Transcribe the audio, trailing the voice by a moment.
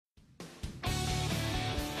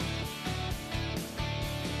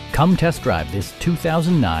Come test drive this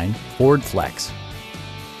 2009 Ford Flex.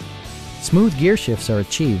 Smooth gear shifts are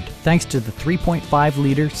achieved thanks to the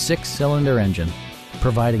 3.5-liter six-cylinder engine,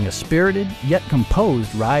 providing a spirited yet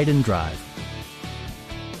composed ride and drive.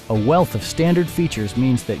 A wealth of standard features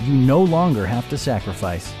means that you no longer have to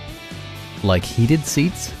sacrifice, like heated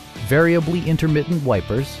seats, variably intermittent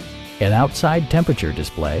wipers, an outside temperature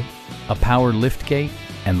display, a power liftgate,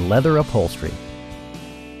 and leather upholstery.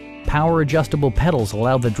 Power adjustable pedals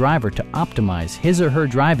allow the driver to optimize his or her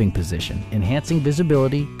driving position, enhancing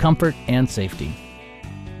visibility, comfort, and safety.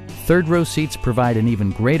 Third-row seats provide an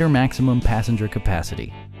even greater maximum passenger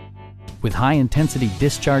capacity. With high-intensity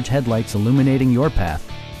discharge headlights illuminating your path,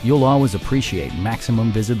 you'll always appreciate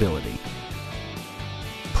maximum visibility.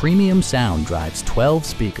 Premium sound drives 12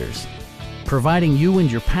 speakers, providing you and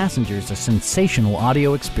your passengers a sensational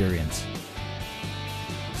audio experience.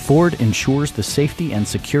 Ford ensures the safety and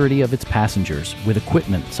security of its passengers with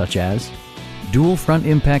equipment such as dual front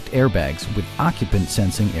impact airbags with occupant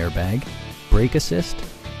sensing airbag, brake assist,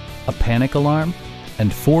 a panic alarm,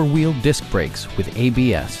 and four-wheel disc brakes with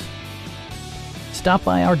ABS. Stop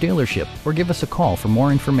by our dealership or give us a call for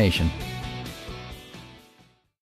more information.